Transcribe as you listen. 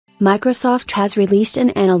Microsoft has released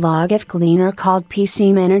an analog of Cleaner called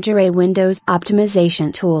PC Manager, a Windows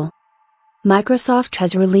optimization tool. Microsoft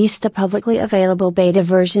has released a publicly available beta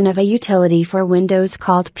version of a utility for Windows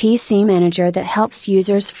called PC Manager that helps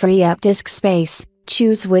users free up disk space,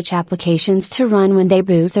 choose which applications to run when they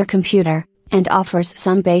boot their computer, and offers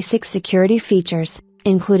some basic security features,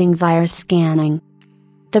 including virus scanning.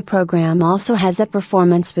 The program also has a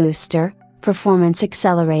performance booster, performance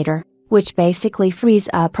accelerator, which basically frees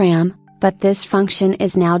up RAM, but this function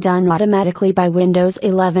is now done automatically by Windows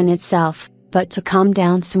 11 itself. But to calm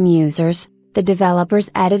down some users, the developers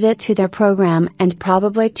added it to their program and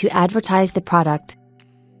probably to advertise the product.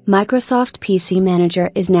 Microsoft PC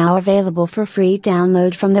Manager is now available for free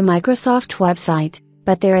download from the Microsoft website,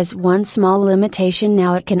 but there is one small limitation: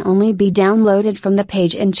 now it can only be downloaded from the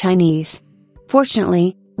page in Chinese.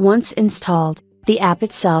 Fortunately, once installed, the app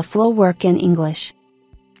itself will work in English.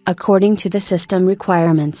 According to the system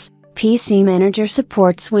requirements, PC Manager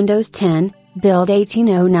supports Windows 10, build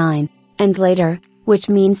 1809, and later, which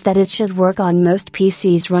means that it should work on most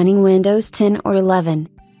PCs running Windows 10 or 11.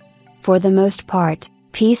 For the most part,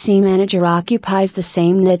 PC Manager occupies the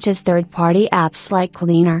same niche as third-party apps like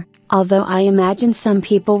Cleaner, although I imagine some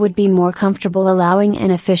people would be more comfortable allowing an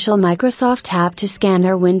official Microsoft app to scan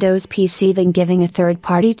their Windows PC than giving a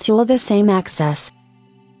third-party tool the same access.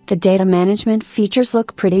 The data management features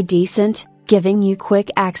look pretty decent, giving you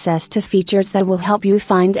quick access to features that will help you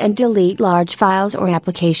find and delete large files or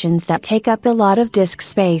applications that take up a lot of disk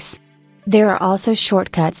space. There are also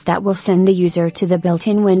shortcuts that will send the user to the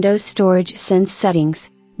built-in Windows Storage Sense settings,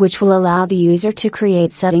 which will allow the user to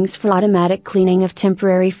create settings for automatic cleaning of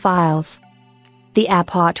temporary files. The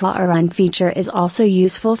App Auto Run feature is also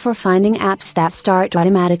useful for finding apps that start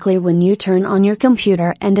automatically when you turn on your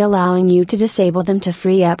computer and allowing you to disable them to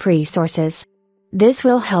free up resources. This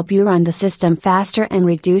will help you run the system faster and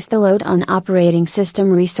reduce the load on operating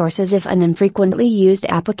system resources if an infrequently used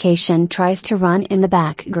application tries to run in the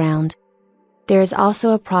background. There is also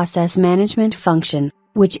a process management function,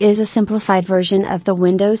 which is a simplified version of the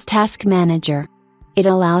Windows Task Manager. It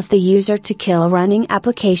allows the user to kill running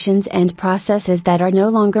applications and processes that are no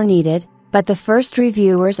longer needed, but the first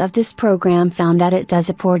reviewers of this program found that it does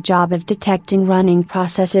a poor job of detecting running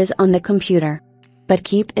processes on the computer. But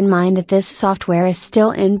keep in mind that this software is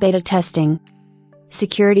still in beta testing.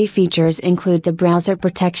 Security features include the browser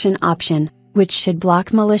protection option, which should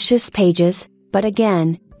block malicious pages, but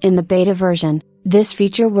again, in the beta version, this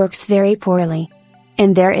feature works very poorly.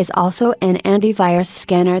 And there is also an antivirus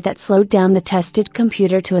scanner that slowed down the tested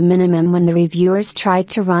computer to a minimum when the reviewers tried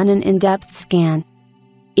to run an in-depth scan.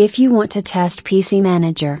 If you want to test PC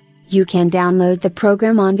Manager, you can download the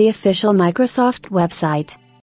program on the official Microsoft website.